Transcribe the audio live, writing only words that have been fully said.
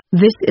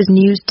This is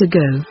News to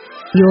Go,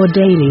 your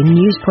daily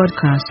news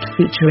podcast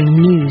featuring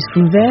news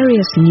from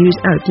various news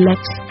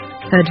outlets,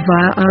 heard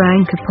via our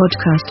Anchor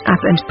podcast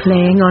app and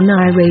playing on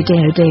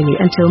Iradeo daily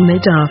until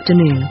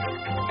mid-afternoon.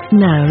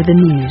 Now the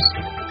news.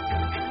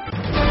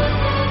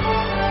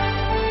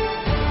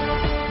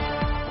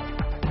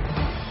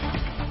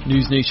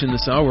 News Nation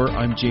this hour,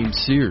 I'm James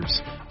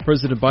Sears.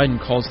 President Biden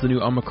calls the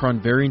new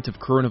Omicron variant of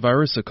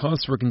coronavirus a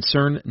cause for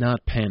concern,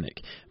 not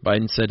panic.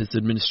 Biden said his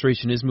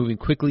administration is moving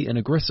quickly and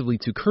aggressively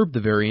to curb the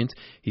variant.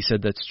 He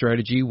said that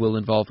strategy will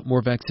involve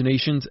more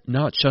vaccinations,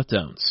 not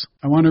shutdowns.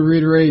 I want to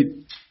reiterate,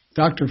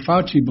 Dr.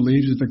 Fauci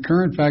believes that the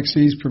current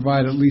vaccines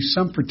provide at least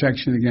some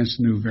protection against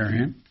the new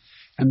variant,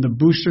 and the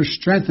boosters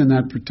strengthen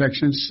that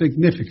protection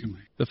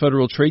significantly. The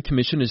Federal Trade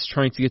Commission is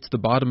trying to get to the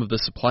bottom of the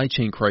supply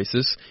chain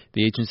crisis.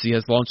 The agency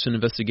has launched an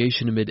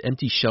investigation amid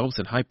empty shelves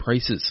and high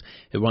prices.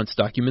 It wants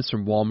documents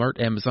from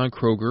Walmart, Amazon,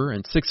 Kroger,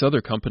 and 6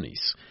 other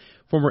companies.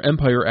 Former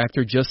Empire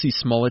actor Jussie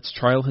Smollett's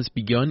trial has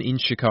begun in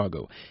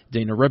Chicago.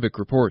 Dana Rebick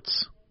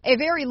reports. A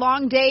very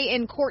long day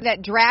in court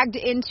that dragged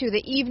into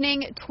the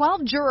evening.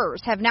 12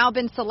 jurors have now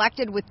been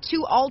selected with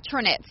 2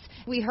 alternates.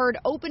 We heard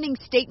opening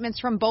statements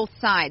from both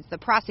sides. The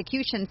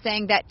prosecution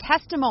saying that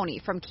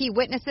testimony from key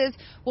witnesses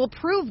will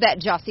prove that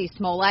Jussie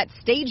Smollett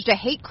staged a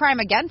hate crime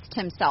against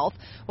himself,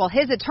 while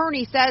his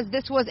attorney says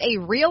this was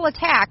a real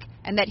attack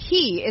and that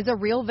he is a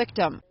real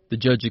victim. The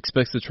judge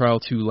expects the trial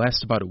to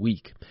last about a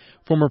week.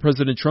 Former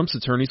President Trump's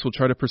attorneys will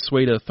try to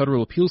persuade a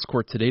federal appeals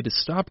court today to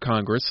stop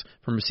Congress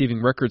from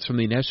receiving records from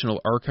the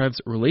National Archives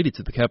related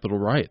to the Capitol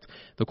riot.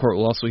 The court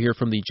will also hear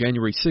from the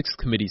January 6th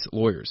committee's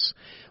lawyers.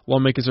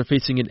 Lawmakers are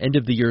facing an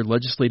end-of-the-year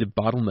legislative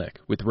bottleneck,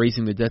 with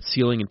raising the debt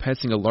ceiling and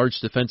passing a large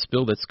defense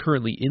bill that's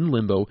currently in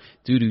limbo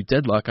due to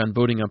deadlock on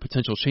voting on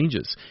potential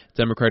changes.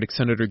 Democratic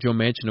Senator Joe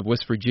Manchin of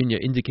West Virginia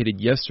indicated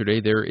yesterday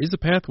there is a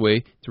pathway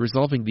to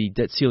resolving the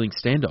debt ceiling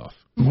standoff.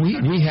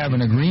 We have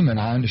an agreement.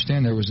 I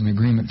understand there was an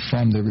agreement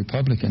from the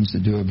Republicans to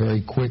do a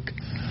very quick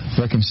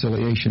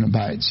reconciliation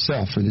by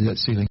itself for the debt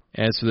ceiling.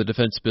 As for the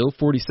defense bill,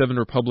 47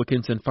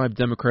 Republicans and 5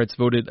 Democrats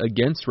voted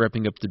against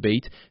wrapping up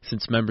debate,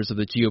 since members of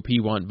the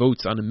GOP want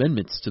votes on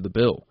amendments to the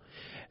bill.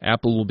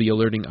 Apple will be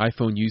alerting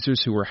iPhone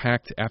users who were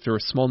hacked after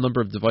a small number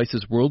of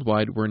devices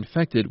worldwide were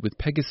infected with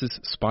Pegasus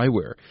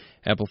spyware.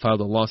 Apple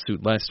filed a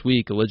lawsuit last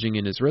week alleging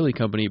an Israeli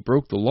company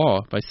broke the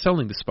law by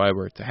selling the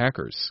spyware to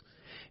hackers.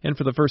 And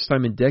for the first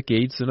time in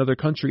decades, another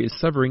country is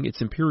severing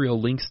its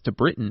imperial links to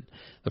Britain.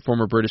 The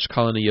former British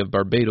colony of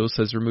Barbados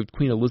has removed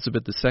Queen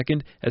Elizabeth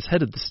II as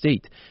head of the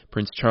state.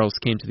 Prince Charles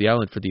came to the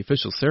island for the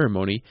official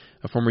ceremony.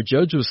 A former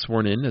judge was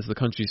sworn in as the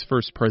country's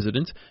first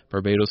president.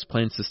 Barbados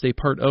plans to stay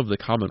part of the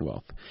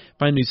Commonwealth.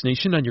 Find News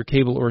Nation on your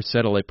cable or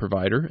satellite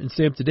provider and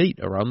stay up to date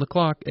around the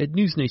clock at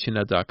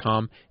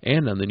newsnationnow.com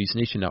and on the News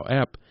Nation Now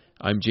app.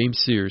 I'm James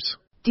Sears.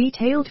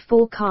 Detailed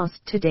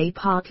forecast today: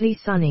 partly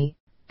sunny,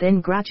 then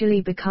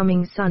gradually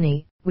becoming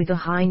sunny, with a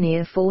high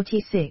near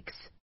 46.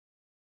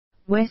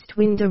 West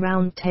wind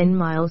around 10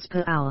 miles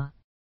per hour.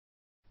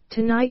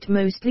 Tonight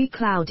mostly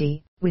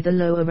cloudy, with a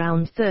low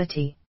around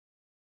 30.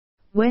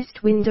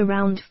 West wind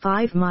around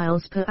 5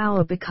 miles per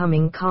hour,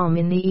 becoming calm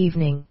in the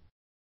evening.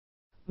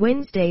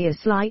 Wednesday a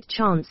slight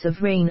chance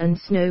of rain and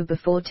snow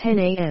before 10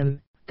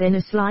 a.m., then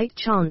a slight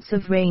chance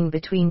of rain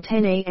between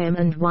 10 a.m.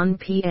 and 1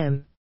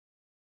 p.m.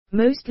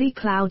 Mostly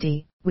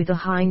cloudy, with a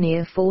high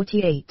near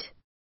 48.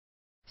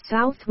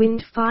 South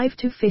wind 5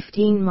 to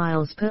 15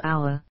 miles per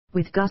hour,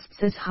 with gusts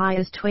as high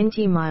as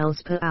 20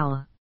 miles per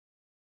hour.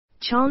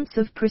 Chance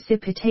of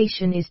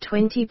precipitation is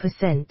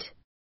 20%.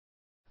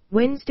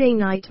 Wednesday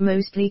night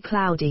mostly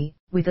cloudy,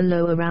 with a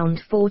low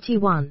around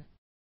 41.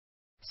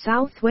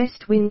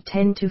 Southwest wind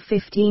 10 to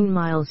 15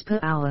 miles per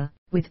hour,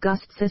 with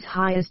gusts as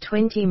high as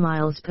 20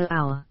 miles per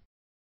hour.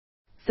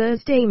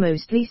 Thursday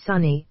mostly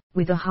sunny,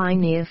 with a high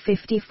near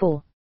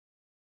 54.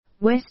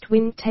 West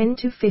wind 10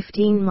 to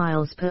 15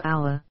 miles per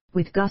hour,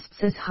 with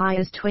gusts as high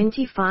as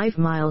 25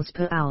 miles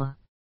per hour.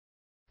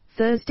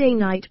 Thursday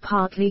night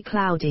partly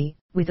cloudy,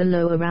 with a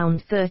low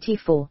around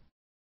 34.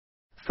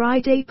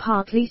 Friday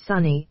partly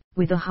sunny,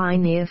 with a high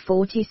near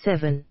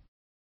 47.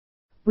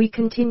 We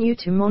continue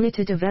to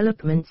monitor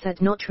developments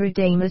at Notre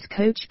Dame as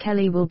Coach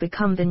Kelly will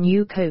become the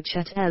new coach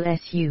at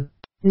LSU.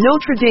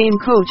 Notre Dame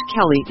coach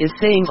Kelly is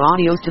saying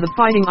adios to the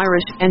Fighting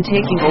Irish and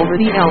taking over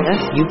the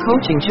LSU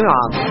coaching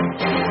job.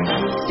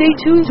 Stay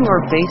tuned to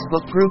our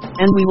Facebook group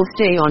and we will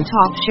stay on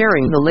top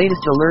sharing the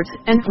latest alerts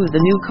and who the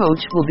new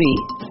coach will be.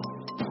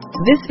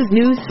 This is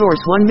News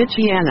Source 1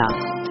 Michiana.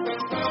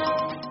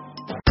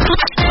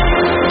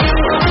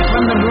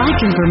 From the Black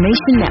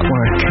Information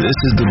Network, this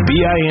is the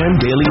BIN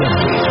Daily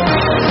Update.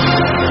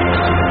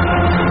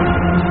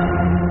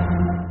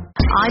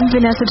 I'm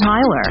Vanessa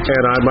Tyler.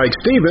 And I'm Mike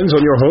Stevens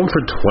on your home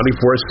for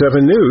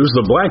 24/7 News,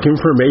 the Black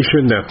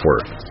Information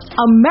Network.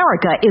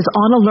 America is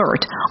on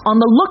alert,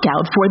 on the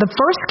lookout for the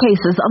first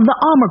cases of the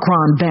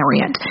Omicron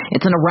variant.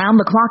 It's an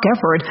around-the-clock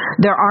effort.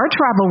 There are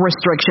travel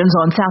restrictions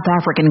on South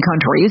African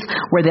countries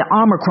where the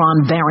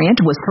Omicron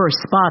variant was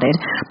first spotted.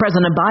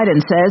 President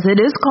Biden says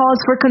it is cause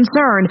for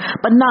concern,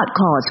 but not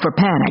cause for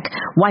panic.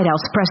 White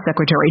House Press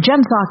Secretary Jen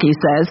Psaki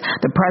says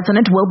the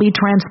president will be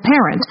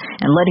transparent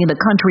and letting the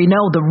country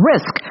know the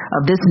risk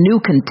of this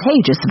new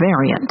contagious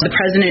variant. The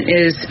president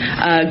is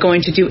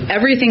going to do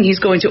everything.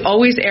 He's going to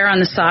always err on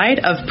the side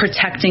of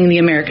protecting the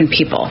American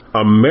people.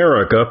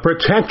 America,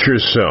 protect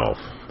yourself.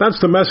 That's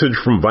the message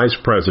from Vice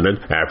President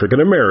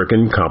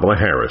African-American Kamala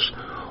Harris.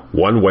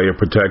 One way of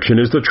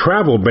protection is the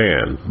travel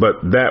ban, but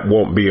that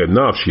won't be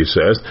enough, she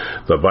says.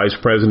 The vice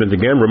president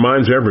again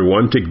reminds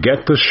everyone to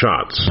get the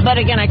shots. But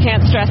again, I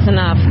can't stress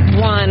enough.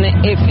 One,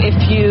 if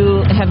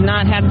you have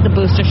not had the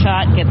booster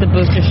shot, get the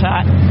booster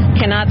shot.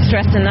 Cannot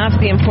stress enough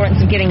the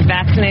importance of getting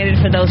vaccinated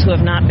for those who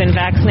have not been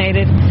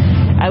vaccinated.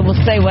 I will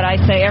say what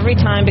I say every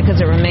time because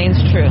it remains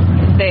true.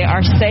 They are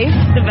safe.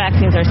 The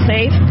vaccines are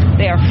safe.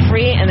 They are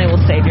free, and they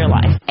will save your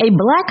life. A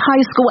black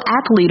high school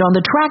athlete on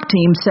the track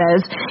team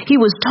says he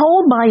was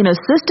told by an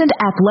assistant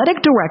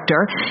athletic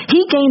director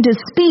he gained his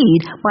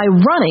speed by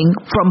running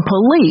from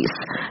police.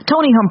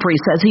 Tony Humphrey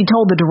says he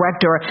told the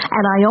director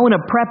at Iona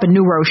Prep in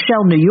New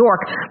Rochelle, New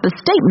York, the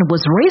statement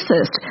was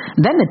racist.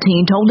 Then the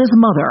teen told his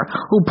mother,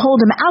 who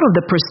pulled him out of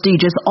the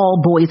prestigious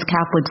all-boys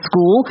Catholic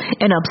school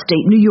in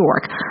upstate New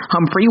York.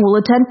 Humphrey will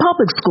attend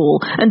public school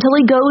until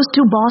he goes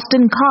to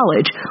Boston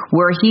College,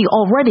 where he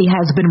already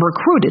has been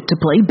recruited to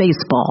play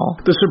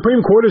baseball. The Supreme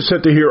Court is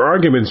set to hear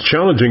arguments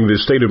challenging the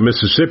state of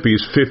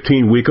Mississippi's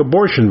 15-week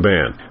abortion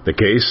ban. The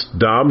case,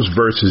 Dobbs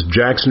versus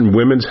Jackson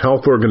Women's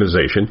Health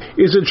Organization,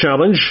 is a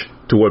challenge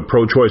to what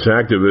pro-choice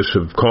activists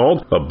have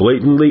called a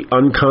blatantly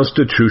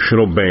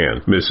unconstitutional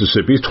ban.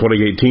 Mississippi's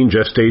 2018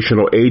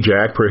 Gestational Age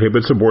Act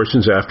prohibits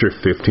abortions after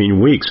 15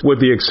 weeks, with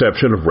the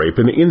exception of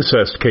rape and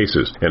incest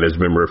cases, and has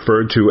been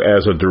referred to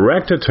as a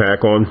direct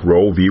attack on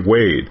Roe v.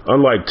 Wade.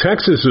 Unlike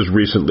Texas's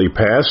recently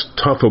passed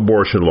tough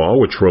abortion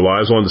law, which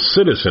relies on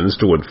citizens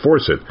to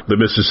enforce it, the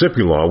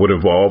Mississippi law would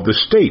involve the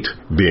state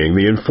being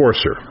the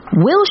enforcer.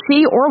 Will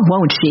she or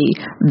won't she?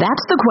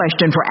 That's the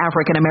question for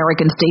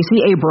African-American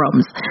Stacey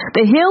Abrams.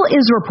 The Hill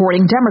is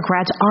reporting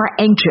Democrats are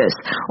anxious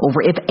over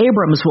if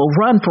Abrams will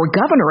run for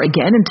governor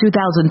again in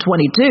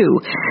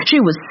 2022. She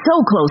was so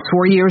close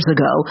 4 years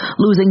ago,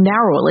 losing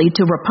narrowly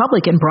to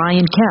Republican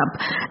Brian Kemp.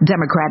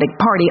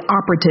 Democratic Party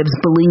operatives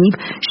believe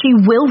she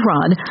will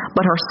run,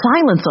 but her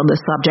silence on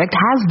the subject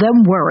has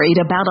them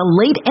worried about a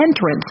late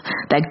entrance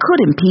that could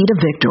impede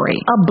a victory.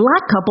 A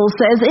black couple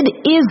says it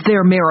is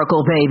their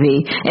miracle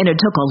baby, and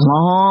it took a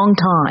long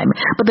time.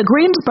 But the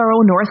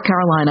Greensboro, North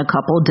Carolina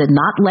couple did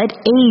not let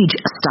age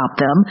stop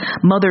them.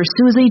 Mother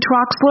Susie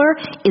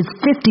Troxler is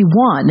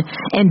 51,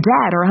 and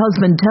dad, her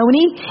husband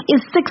Tony,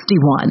 is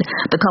 61.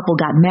 The couple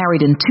got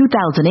married in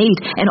 2008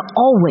 and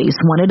always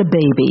wanted a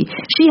baby.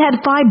 She had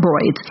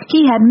fibroids.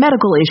 He had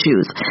medical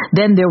issues.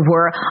 Then there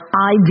were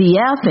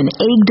IVF and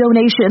egg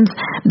donations.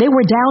 They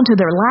were down to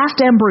their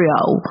last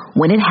embryo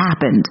when it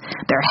happened.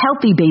 Their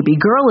healthy baby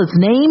girl is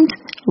named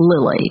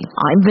Lily.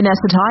 I'm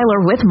Vanessa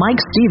Tyler with Mike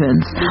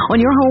Stevens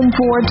on your home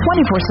for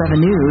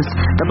 24/7 News,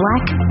 the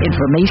Black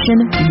Information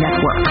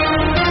Network.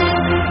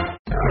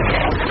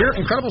 Hear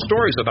incredible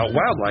stories about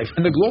wildlife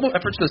and the global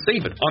efforts to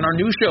save it on our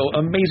new show,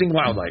 Amazing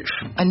Wildlife.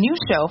 A new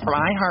show from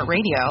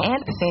iHeartRadio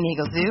and San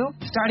Diego Zoo.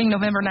 Starting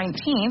November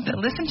 19th,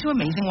 listen to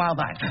Amazing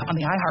Wildlife on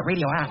the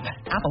iHeartRadio app,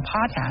 Apple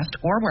Podcast,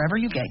 or wherever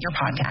you get your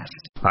podcast.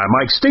 I'm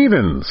Mike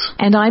Stevens.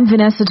 And I'm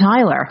Vanessa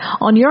Tyler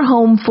on your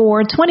home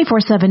for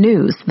 24/7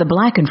 News, the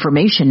Black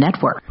Information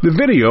Network. The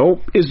video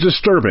is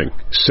disturbing.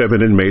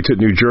 7 inmates at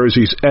New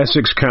Jersey's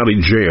Essex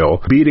County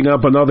Jail beating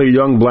up another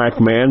young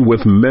black man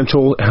with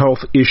mental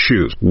health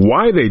issues.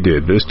 Why they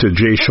did this to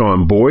Jay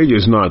Sean Boyd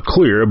is not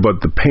clear,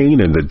 but the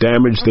pain and the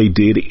damage they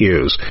did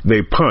is.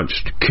 They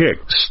punched,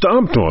 kicked,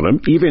 stomped on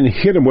him, even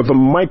hit him with a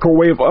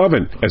microwave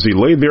oven as he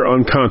laid there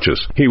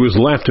unconscious. He was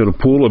left in a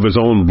pool of his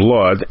own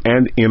blood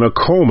and in a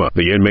coma.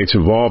 The inmates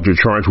involved are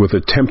charged with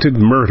attempted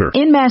murder.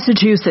 In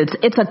Massachusetts,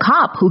 it's a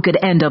cop who could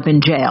end up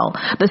in jail.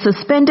 The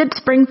suspended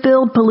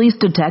Springfield police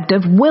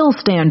detective will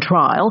stand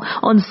trial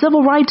on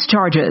civil rights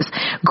charges.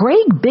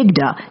 Greg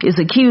Bigda is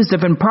accused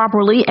of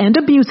improperly and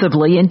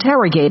abusively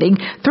interrogating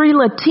 3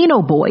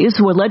 Latino boys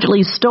who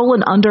allegedly stole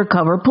an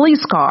undercover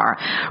police car.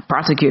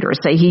 Prosecutors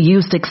say he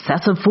used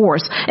excessive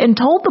force and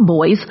told the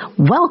boys,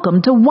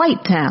 "Welcome to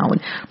Whitetown."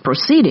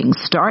 Proceedings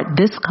start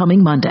this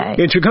coming Monday.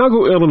 In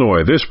Chicago,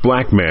 Illinois, this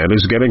black man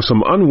is getting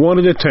some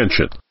unwanted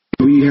attention.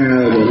 We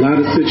have a lot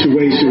of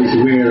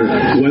situations where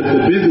what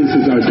the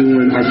businesses are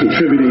doing are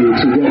contributing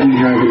to what we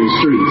have in the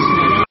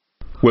streets.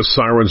 With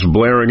sirens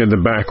blaring in the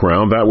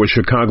background, that was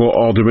Chicago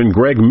Alderman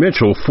Greg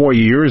Mitchell 4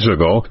 years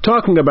ago,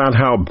 talking about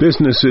how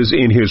businesses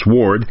in his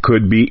ward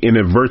could be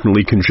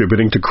inadvertently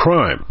contributing to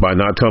crime by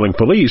not telling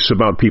police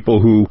about people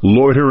who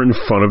loiter in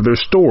front of their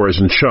stores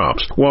and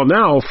shops. Well,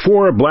 now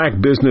 4 black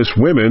business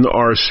women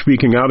are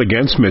speaking out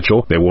against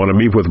Mitchell. They want to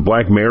meet with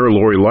Black Mayor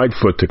Lori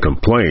Lightfoot to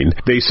complain.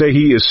 They say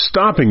he is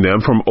stopping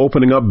them from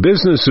opening up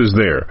businesses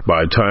there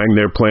by tying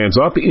their plans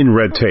up in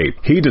red tape.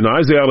 He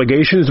denies the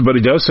allegations, but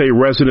he does say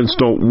residents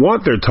don't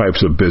want their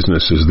types of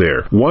businesses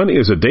there. One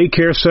is a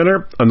daycare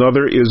center,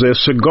 another is a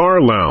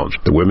cigar lounge.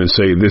 The women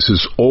say this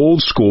is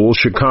old school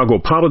Chicago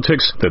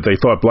politics that they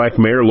thought Black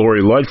Mayor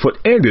Lori Lightfoot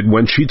ended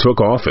when she took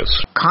office.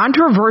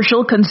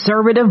 Controversial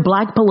conservative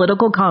black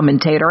political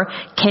commentator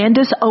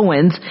Candace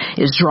Owens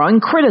is drawing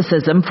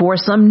criticism for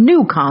some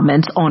new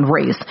comments on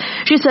race.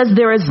 She says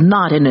there is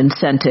not an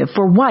incentive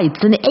for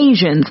whites and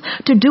Asians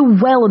to do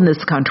well in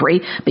this country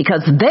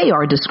because they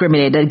are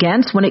discriminated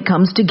against when it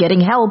comes to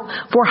getting help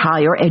for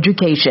higher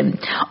education.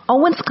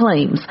 Owens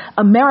claims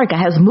America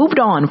has moved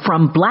on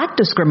from black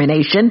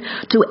discrimination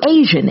to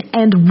Asian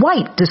and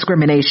white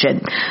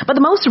discrimination. But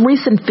the most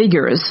recent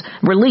figures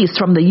released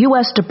from the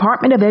U.S.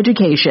 Department of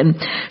Education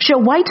show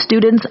white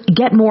students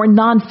get more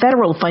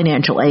non-federal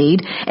financial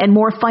aid and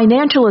more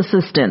financial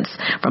assistance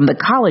from the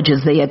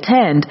colleges they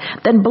attend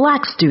than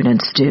black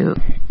students do.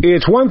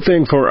 It's one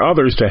thing for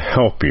others to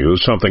help you,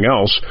 something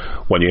else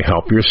when you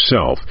help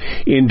yourself.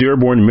 In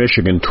Dearborn,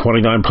 Michigan,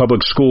 29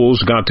 public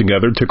schools got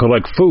together to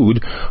collect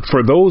food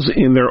for those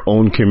in their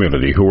own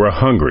community who were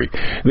hungry.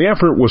 The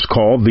effort was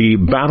called the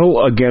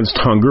Battle Against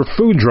Hunger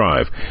Food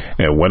Drive,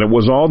 and when it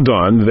was all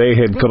done, they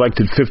had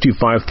collected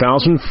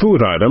 55,000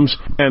 food items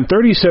and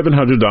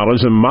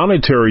 $3,700 in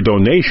monetary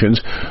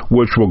donations,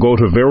 which will go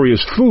to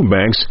various food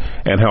banks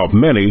and help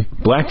many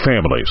black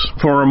families.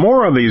 For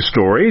more on these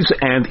stories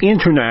and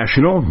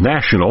international,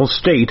 national,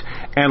 state,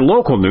 and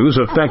local news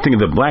affecting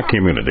the black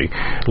community,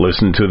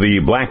 listen to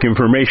the Black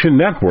Information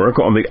Network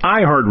on the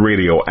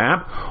iHeartRadio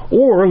app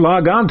or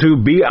log on to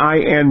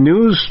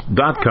BINnews.com.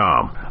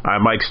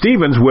 I'm Mike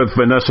Stevens with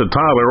Vanessa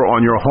Tyler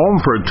on your home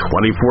for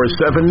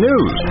 24/7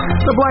 News,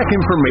 the Black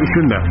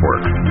Information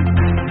Network.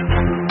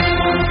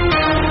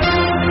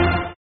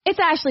 It's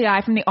Ashley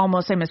I from the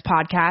Almost Famous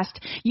podcast.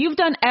 You've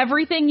done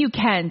everything you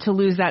can to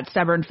lose that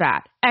stubborn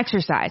fat.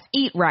 Exercise,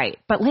 eat right.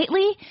 But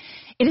lately,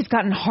 it has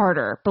gotten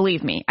harder.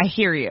 Believe me, I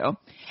hear you.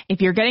 If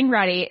you're getting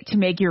ready to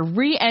make your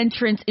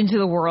re-entrance into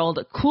the world,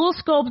 Cool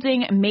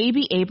Sculpting may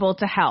be able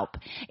to help.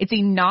 It's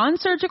a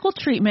non-surgical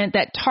treatment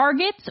that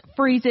targets,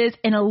 freezes,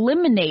 and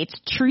eliminates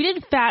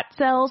treated fat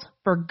cells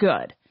for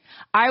good.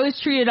 I was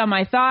treated on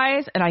my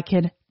thighs, and I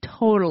can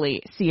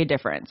totally see a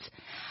difference.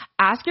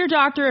 Ask your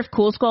doctor if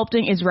Cool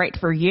Sculpting is right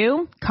for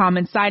you.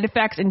 Common side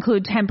effects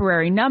include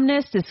temporary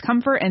numbness,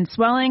 discomfort, and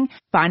swelling.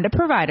 Find a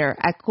provider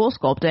at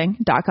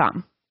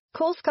CoolSculpting.com.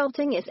 Cool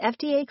Sculpting is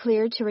FDA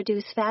cleared to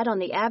reduce fat on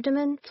the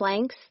abdomen,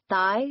 flanks,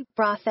 thigh,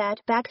 bra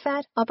fat, back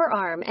fat, upper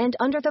arm, and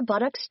under the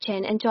buttocks,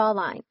 chin, and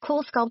jawline.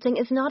 Cool Sculpting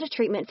is not a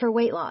treatment for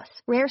weight loss.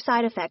 Rare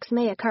side effects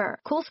may occur.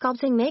 Cool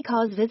Sculpting may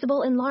cause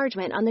visible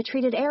enlargement on the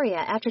treated area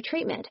after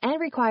treatment and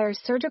requires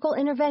surgical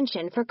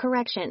intervention for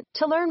correction.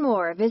 To learn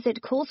more,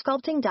 visit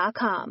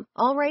CoolSculpting.com.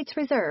 All rights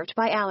reserved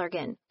by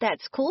Allergan.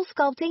 That's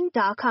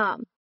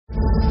CoolSculpting.com.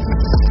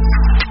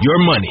 Your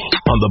money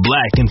on the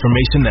Black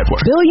Information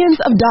Network. Billions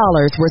of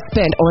dollars were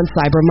spent on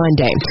Cyber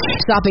Monday.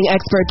 Shopping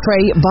expert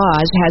Trey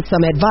Baj has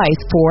some advice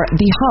for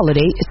the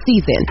holiday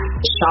season.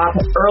 Shop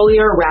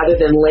earlier rather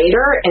than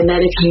later, and then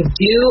if you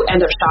do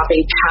end up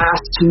shopping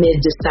past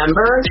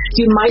mid-December,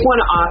 you might want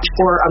to opt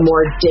for a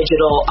more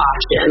digital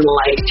option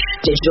like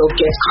digital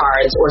gift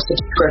cards or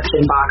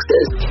subscription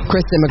boxes.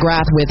 Kristen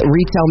McGrath with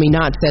Retail Me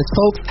Not says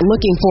folks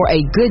looking for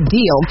a good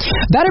deal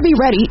better be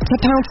ready to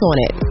pounce on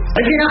it.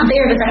 If you're not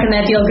there the second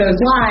that deal goes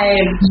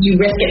live, you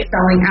risk it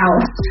selling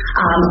out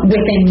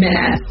within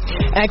minutes.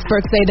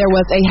 Experts say there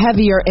was a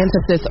heavier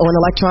emphasis on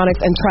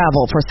electronics and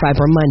travel for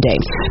Cyber Monday.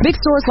 Big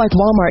stores like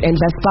Walmart and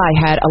Best Buy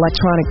had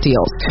electronic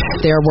deals.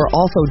 There were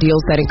also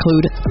deals that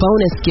include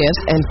bonus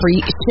gifts and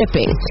free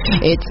shipping.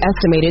 It's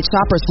estimated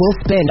shoppers will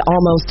spend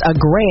almost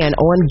 $1,000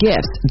 on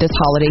gifts this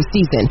holiday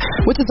season,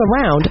 which is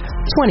around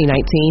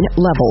 2019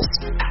 levels.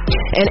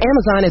 And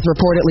Amazon is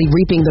reportedly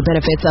reaping the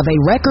benefits of a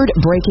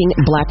record-breaking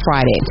Black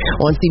Friday.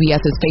 On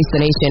CBS's Face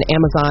the Nation,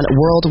 Amazon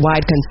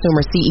Worldwide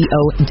Consumer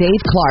CEO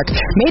Dave Clark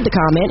made the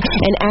comment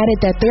and added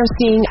that they're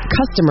seeing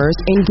customers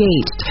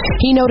engaged.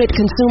 He noted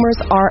consumers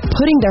are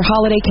putting their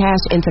holiday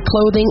cash into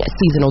clothing,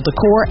 seasonal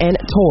decor, and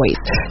toys.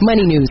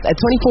 Money News at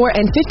 24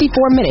 and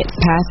 54 minutes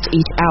past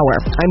each hour.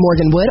 I'm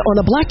Morgan Wood on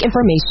the Black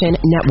Information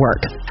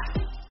Network.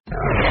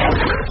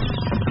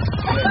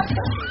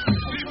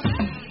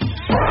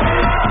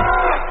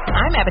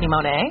 I'm Stephanie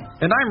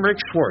Monet. And I'm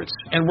Rick Schwartz,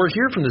 and we're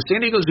here from the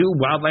San Diego Zoo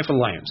Wildlife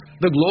Alliance,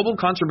 the global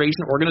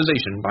conservation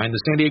organization behind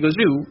the San Diego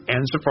Zoo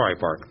and Safari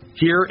Park.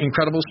 Hear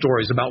incredible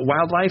stories about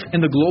wildlife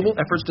and the global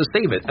efforts to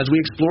save it as we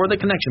explore the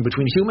connection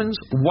between humans,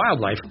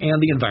 wildlife, and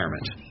the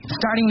environment.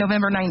 Starting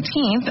November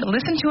 19th,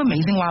 listen to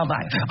Amazing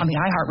Wildlife on the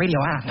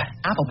iHeartRadio app,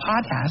 Apple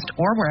Podcast,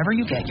 or wherever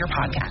you get your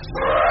podcasts.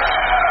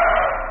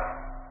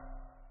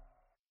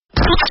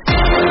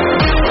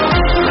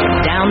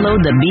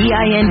 Download the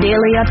BIN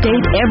Daily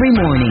Update every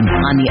morning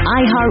on the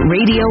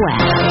iHeartRadio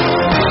app.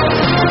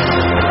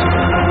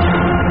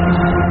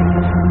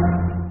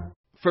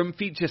 From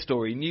Feature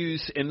Story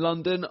News in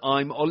London,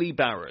 I'm Ollie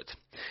Barrett.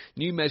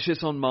 New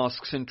measures on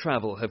masks and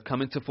travel have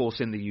come into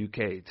force in the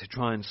UK to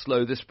try and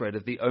slow the spread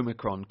of the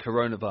Omicron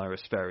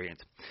coronavirus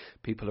variant.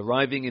 People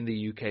arriving in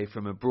the UK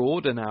from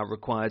abroad are now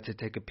required to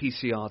take a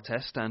PCR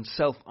test and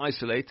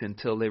self-isolate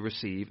until they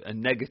receive a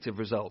negative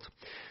result.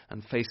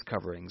 And face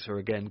coverings are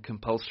again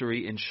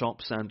compulsory in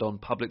shops and on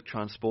public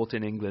transport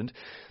in England.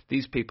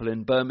 These people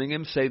in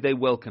Birmingham say they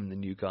welcome the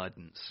new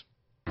guidance.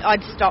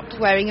 I'd stopped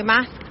wearing a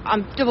mask.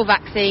 I'm double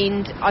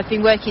vaccinated. I've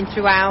been working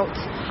throughout.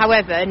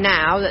 However,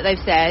 now that they've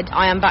said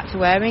I am back to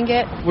wearing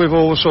it. We've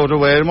always sort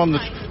of wear them,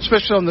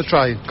 especially on the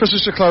train, because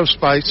it's a close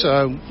space,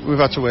 so we've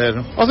had to wear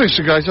them. I think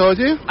it's a great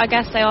idea. I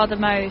guess they are the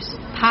most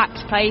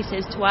packed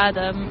places to wear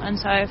them, and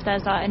so if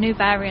there's like a new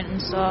variant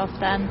and stuff,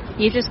 then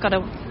you've just got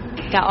to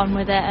get on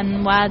with it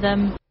and wear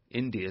them.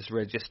 India's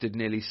registered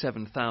nearly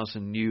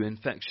 7,000 new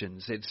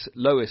infections, its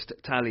lowest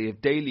tally of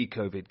daily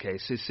COVID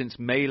cases since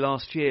May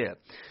last year.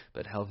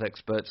 But health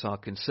experts are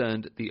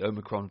concerned the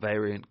Omicron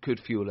variant could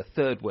fuel a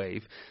third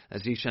wave,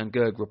 as Ishan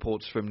Garg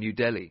reports from New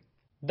Delhi.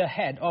 The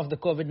head of the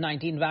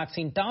COVID-19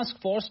 vaccine task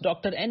force,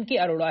 Dr. N.K.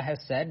 Arora, has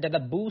said that a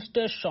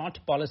booster shot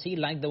policy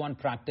like the one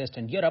practiced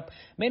in Europe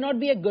may not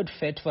be a good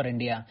fit for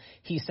India.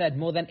 He said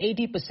more than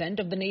 80%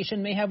 of the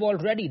nation may have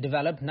already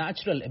developed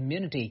natural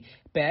immunity.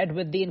 Paired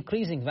with the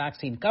increasing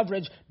vaccine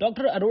coverage,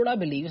 Dr. Arora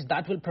believes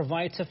that will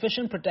provide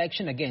sufficient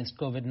protection against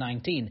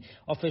COVID-19.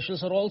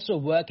 Officials are also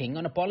working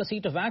on a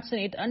policy to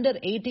vaccinate under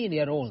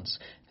 18-year-olds.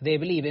 They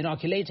believe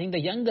inoculating the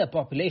younger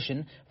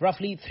population,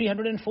 roughly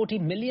 340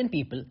 million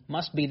people,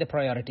 must be the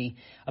priority.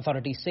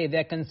 Authorities say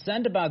they're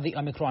concerned about the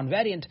Omicron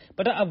variant,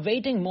 but are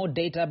awaiting more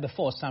data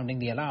before sounding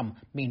the alarm.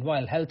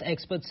 Meanwhile, health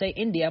experts say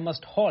India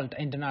must halt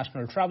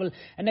international travel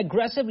and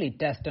aggressively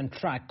test and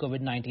track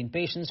COVID-19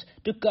 patients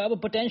to curb a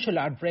potential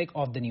outbreak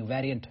of the new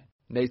variant.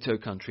 NATO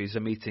countries are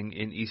meeting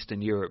in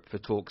Eastern Europe for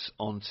talks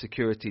on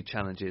security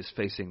challenges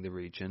facing the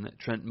region.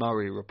 Trent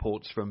Murray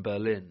reports from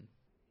Berlin.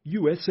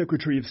 US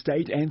Secretary of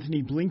State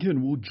Anthony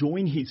Blinken will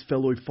join his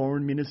fellow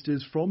foreign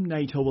ministers from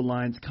NATO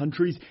alliance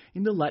countries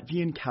in the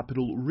Latvian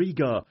capital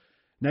Riga.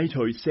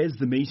 NATO says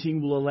the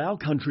meeting will allow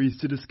countries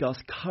to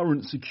discuss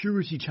current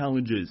security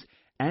challenges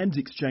and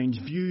exchange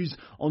views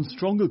on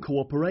stronger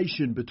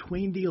cooperation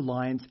between the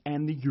alliance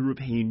and the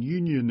European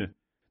Union.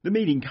 The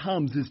meeting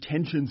comes as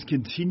tensions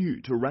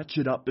continue to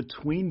ratchet up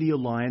between the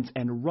alliance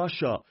and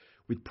Russia,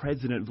 with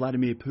President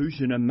Vladimir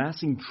Putin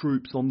amassing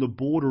troops on the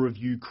border of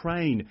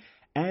Ukraine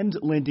and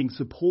lending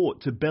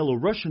support to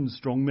Belarusian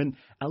strongman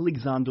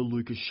Alexander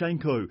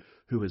Lukashenko,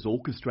 who has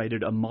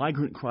orchestrated a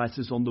migrant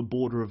crisis on the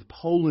border of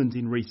Poland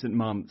in recent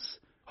months.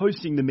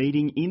 Hosting the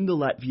meeting in the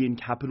Latvian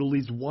capital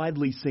is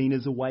widely seen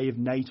as a way of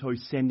NATO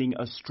sending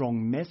a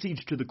strong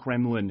message to the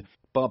Kremlin.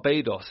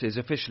 Barbados is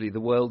officially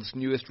the world's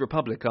newest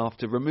republic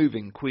after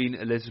removing Queen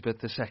Elizabeth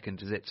II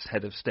as its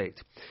head of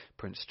state.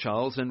 Prince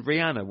Charles and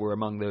Rihanna were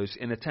among those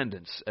in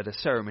attendance at a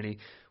ceremony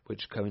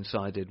which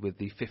coincided with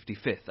the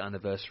 55th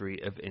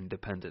anniversary of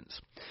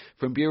independence.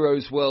 From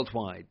bureaus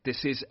worldwide,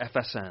 this is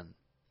FSN.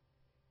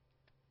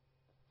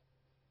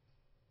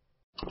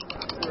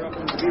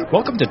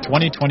 Welcome to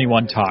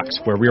 2021 Talks,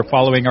 where we are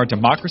following our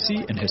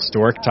democracy in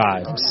historic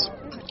times.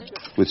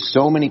 With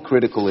so many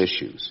critical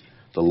issues,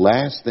 the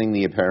last thing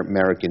the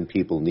American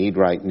people need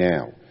right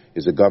now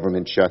is a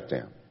government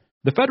shutdown.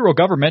 The federal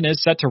government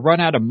is set to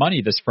run out of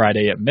money this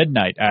Friday at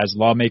midnight as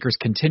lawmakers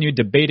continue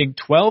debating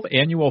 12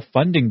 annual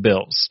funding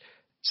bills.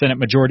 Senate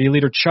Majority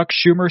Leader Chuck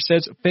Schumer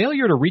says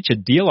failure to reach a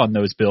deal on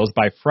those bills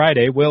by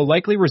Friday will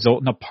likely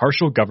result in a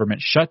partial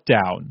government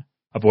shutdown.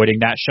 Avoiding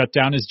that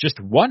shutdown is just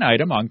one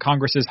item on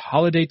Congress's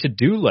holiday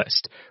to-do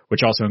list,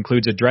 which also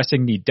includes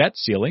addressing the debt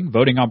ceiling,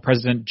 voting on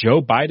President Joe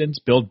Biden's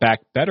Build Back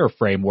Better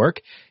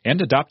framework,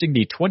 and adopting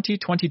the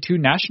 2022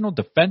 National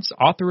Defense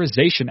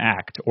Authorization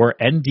Act, or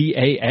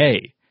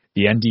NDAA.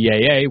 The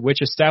NDAA,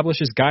 which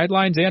establishes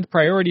guidelines and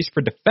priorities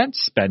for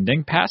defense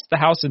spending, passed the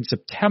House in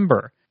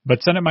September,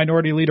 but Senate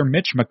Minority Leader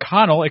Mitch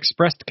McConnell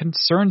expressed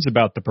concerns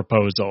about the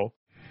proposal.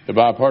 The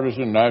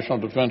Bipartisan National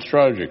Defense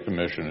Strategy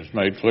Commission has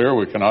made clear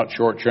we cannot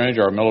shortchange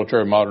our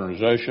military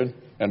modernization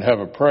and have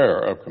a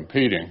prayer of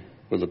competing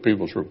with the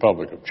People's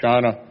Republic of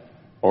China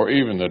or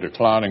even the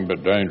declining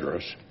but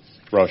dangerous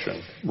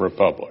Russian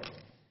Republic.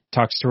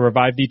 Talks to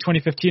revive the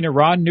 2015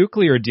 Iran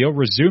nuclear deal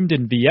resumed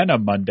in Vienna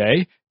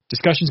Monday.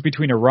 Discussions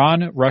between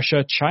Iran,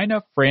 Russia,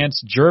 China,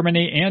 France,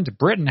 Germany, and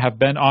Britain have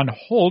been on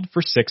hold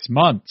for 6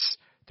 months.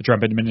 The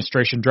Trump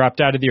administration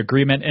dropped out of the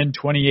agreement in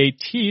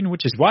 2018,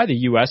 which is why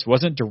the U.S.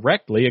 wasn't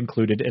directly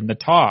included in the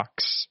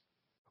talks.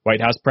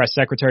 White House Press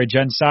Secretary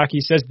Jen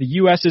Psaki says the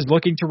U.S. is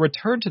looking to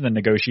return to the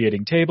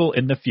negotiating table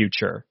in the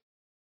future.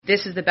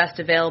 This is the best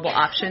available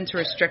option to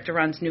restrict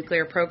Iran's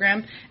nuclear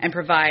program and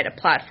provide a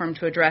platform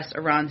to address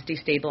Iran's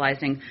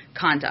destabilizing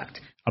conduct.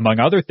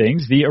 Among other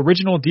things, the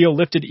original deal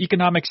lifted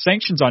economic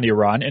sanctions on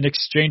Iran in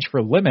exchange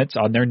for limits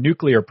on their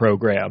nuclear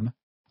program.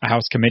 A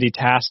House committee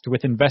tasked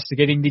with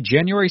investigating the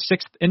January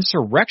 6th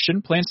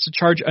insurrection plans to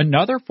charge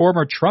another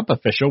former Trump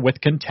official with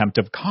contempt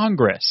of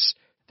Congress.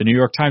 The New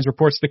York Times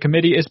reports the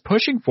committee is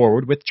pushing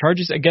forward with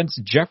charges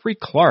against Jeffrey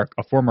Clark,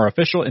 a former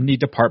official in the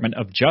Department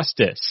of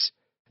Justice.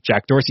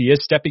 Jack Dorsey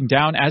is stepping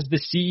down as the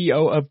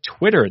CEO of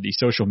Twitter, the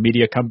social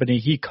media company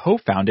he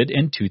co-founded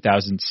in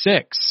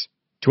 2006.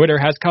 Twitter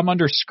has come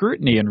under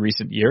scrutiny in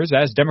recent years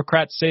as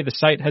Democrats say the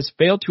site has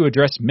failed to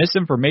address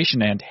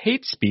misinformation and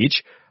hate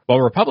speech, while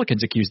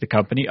Republicans accuse the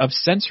company of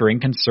censoring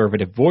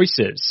conservative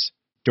voices.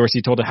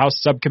 Dorsey told a House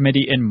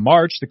subcommittee in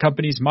March the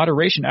company's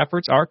moderation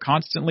efforts are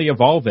constantly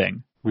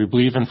evolving. We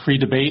believe in free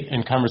debate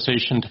and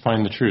conversation to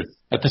find the truth.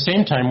 At the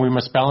same time, we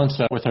must balance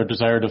that with our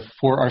desire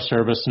for our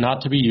service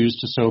not to be used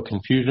to sow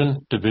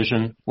confusion,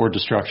 division, or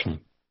destruction.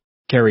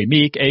 Carrie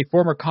Meek, a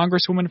former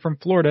congresswoman from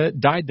Florida,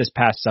 died this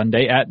past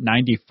Sunday at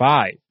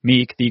 95.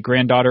 Meek, the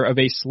granddaughter of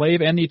a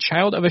slave and the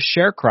child of a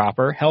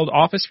sharecropper, held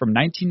office from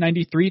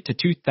 1993 to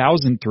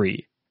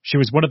 2003. She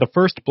was one of the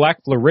first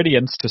black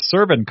Floridians to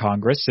serve in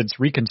Congress since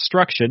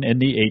Reconstruction in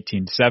the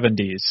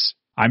 1870s.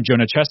 I'm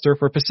Jonah Chester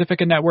for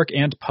Pacifica Network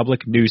and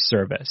Public News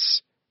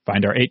Service.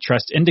 Find our 8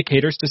 Trust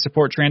indicators to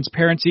support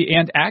transparency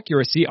and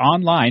accuracy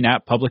online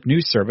at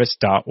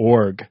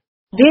publicnewsservice.org.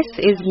 This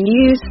is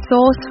News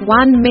Source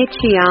 1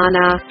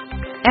 Michiana,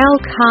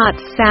 Elkhart,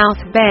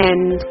 South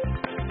Bend.